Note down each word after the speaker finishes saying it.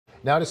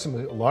Now to some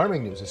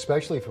alarming news,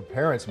 especially for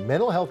parents.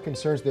 Mental health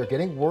concerns, they're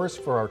getting worse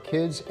for our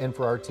kids and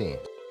for our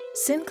teens.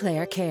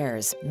 Sinclair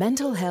Cares,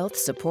 Mental Health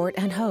Support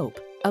and Hope,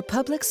 a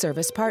public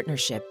service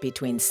partnership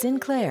between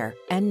Sinclair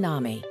and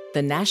NAMI,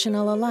 the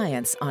National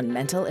Alliance on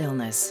Mental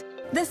Illness.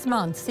 This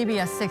month,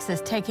 CBS 6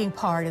 is taking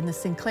part in the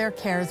Sinclair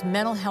Cares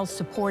Mental Health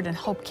Support and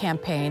Hope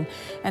campaign.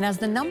 And as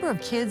the number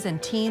of kids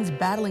and teens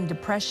battling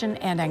depression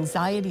and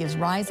anxiety is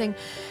rising,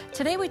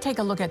 today we take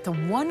a look at the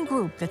one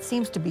group that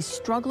seems to be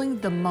struggling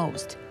the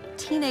most,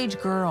 teenage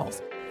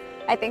girls.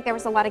 I think there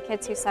was a lot of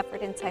kids who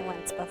suffered in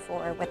silence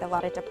before with a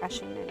lot of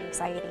depression and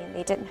anxiety, and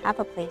they didn't have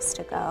a place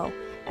to go,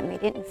 and they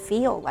didn't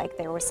feel like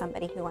there was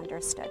somebody who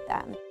understood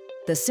them.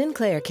 The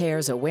Sinclair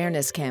Cares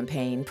Awareness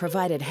Campaign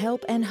provided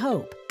help and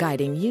hope,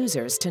 guiding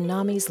users to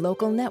NAMI's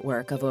local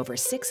network of over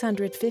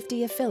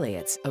 650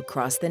 affiliates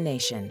across the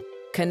nation,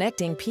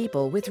 connecting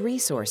people with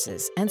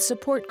resources and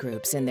support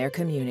groups in their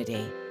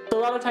community. A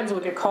lot of times we'll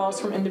get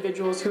calls from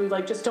individuals who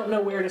just don't know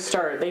where to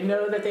start. They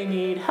know that they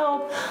need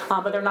help,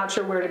 but they're not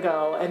sure where to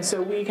go. And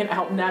so we can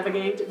help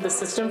navigate the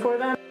system for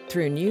them.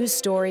 Through news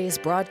stories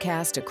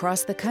broadcast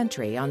across the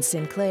country on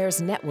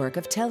Sinclair's network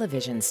of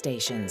television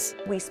stations.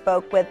 We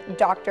spoke with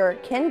Dr.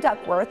 Ken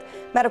Duckworth,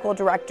 medical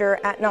director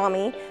at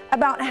NAMI,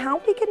 about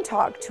how we can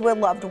talk to a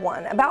loved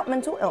one about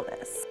mental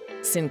illness.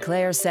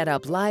 Sinclair set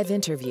up live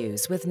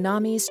interviews with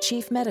NAMI's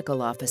Chief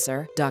Medical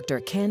Officer, Dr.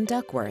 Ken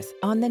Duckworth,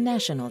 on the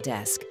national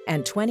desk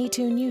and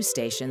 22 news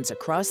stations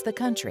across the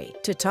country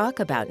to talk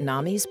about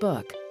NAMI's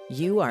book,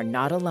 You Are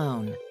Not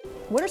Alone.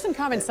 What are some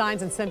common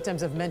signs and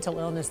symptoms of mental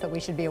illness that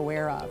we should be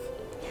aware of?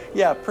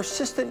 Yeah,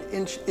 persistent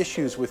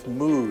issues with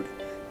mood,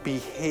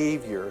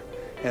 behavior,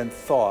 and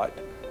thought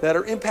that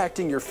are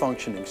impacting your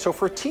functioning. So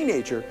for a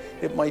teenager,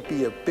 it might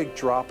be a big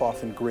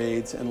drop-off in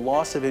grades and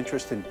loss of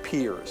interest in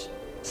peers,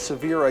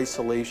 severe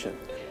isolation.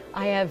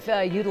 I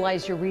have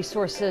utilized your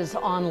resources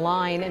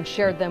online and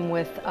shared them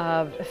with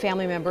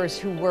family members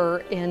who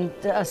were in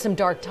some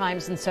dark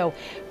times. And so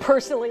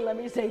personally, let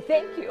me say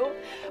thank you.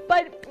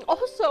 But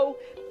also,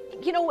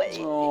 you know...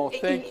 Oh,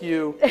 thank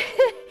you.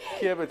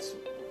 Kim,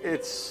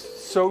 it's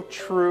so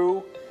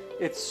true.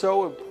 It's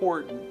so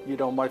important. You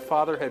know, my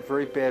father had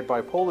very bad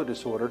bipolar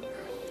disorder.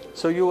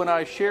 So you and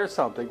I share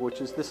something,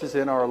 which is this is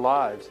in our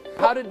lives.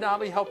 How did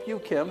NAMI help you,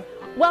 Kim?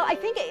 Well, I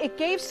think it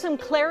gave some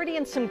clarity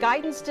and some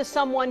guidance to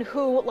someone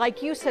who,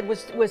 like you said,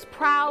 was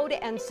proud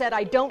and said,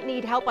 I don't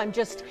need help, I'm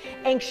just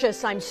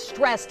anxious, I'm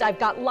stressed, I've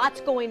got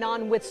lots going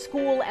on with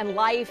school and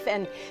life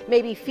and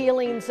maybe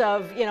feelings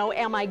of, you know,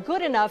 am I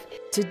good enough?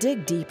 To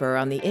dig deeper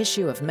on the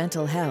issue of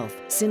mental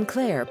health,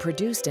 Sinclair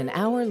produced an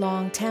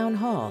hour-long town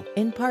hall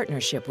in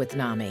partnership with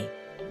NAMI.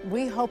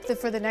 We hope that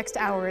for the next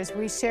hour, as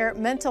we share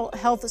mental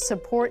health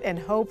support and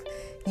hope,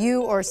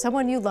 you or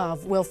someone you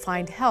love will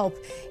find help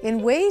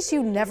in ways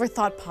you never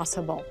thought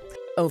possible.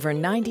 Over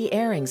 90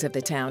 airings of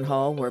the town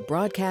hall were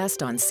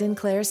broadcast on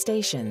Sinclair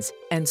stations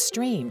and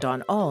streamed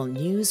on all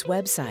news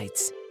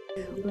websites.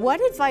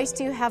 What advice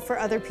do you have for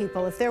other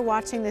people if they're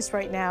watching this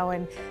right now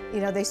and,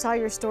 you know, they saw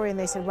your story and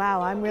they said,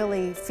 wow, I'm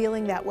really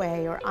feeling that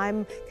way, or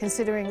I'm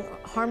considering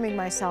harming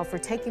myself or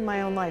taking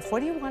my own life? What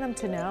do you want them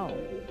to know?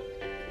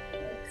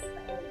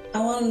 I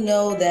want to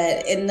know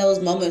that in those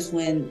moments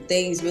when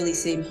things really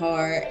seem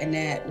hard and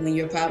that when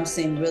your problems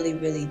seem really,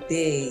 really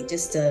big,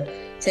 just to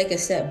take a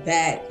step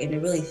back and to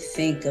really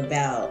think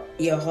about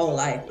your whole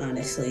life,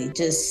 honestly.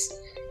 Just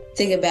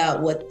think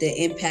about what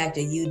the impact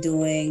of you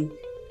doing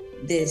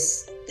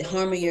this,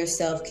 harming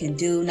yourself can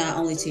do, not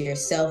only to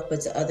yourself,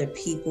 but to other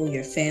people,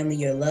 your family,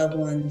 your loved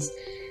ones.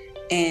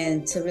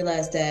 And to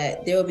realize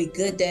that there will be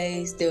good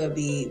days, there will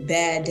be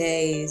bad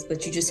days,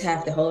 but you just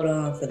have to hold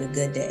on for the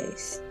good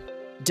days.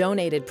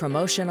 Donated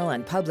promotional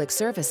and public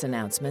service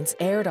announcements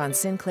aired on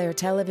Sinclair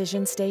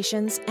television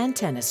stations and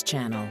Tennis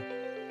Channel,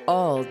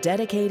 all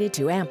dedicated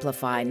to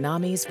amplify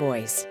NAMI's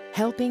voice,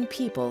 helping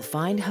people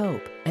find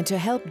hope and to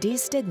help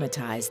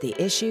destigmatize the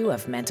issue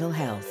of mental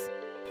health.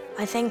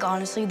 I think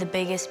honestly the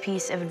biggest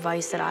piece of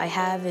advice that I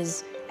have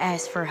is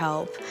ask for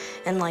help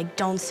and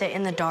don't sit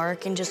in the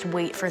dark and just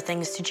wait for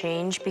things to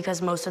change,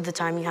 because most of the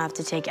time you have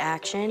to take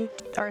action.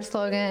 Our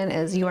slogan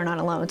is you are not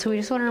alone. So we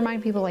just want to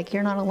remind people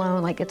you're not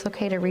alone, it's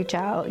okay to reach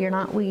out, you're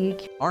not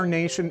weak. Our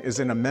nation is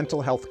in a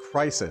mental health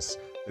crisis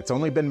that's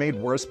only been made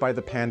worse by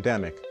the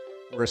pandemic.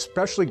 We're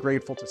especially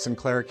grateful to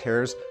Sinclair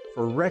Cares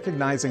for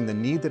recognizing the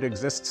need that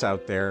exists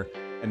out there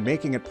and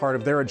making it part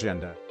of their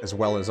agenda as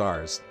well as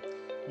ours.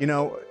 You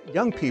know,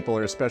 young people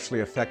are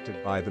especially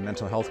affected by the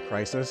mental health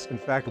crisis. In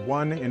fact,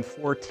 1 in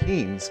 4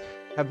 teens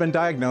have been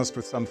diagnosed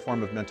with some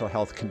form of mental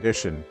health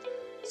condition.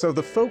 So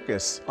the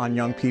focus on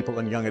young people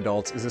and young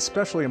adults is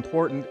especially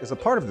important as a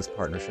part of this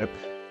partnership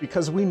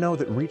because we know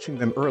that reaching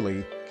them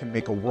early can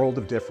make a world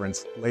of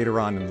difference later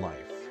on in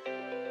life.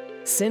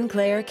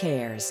 Sinclair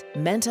Cares,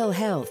 mental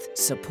health,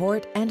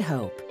 support, and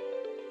hope.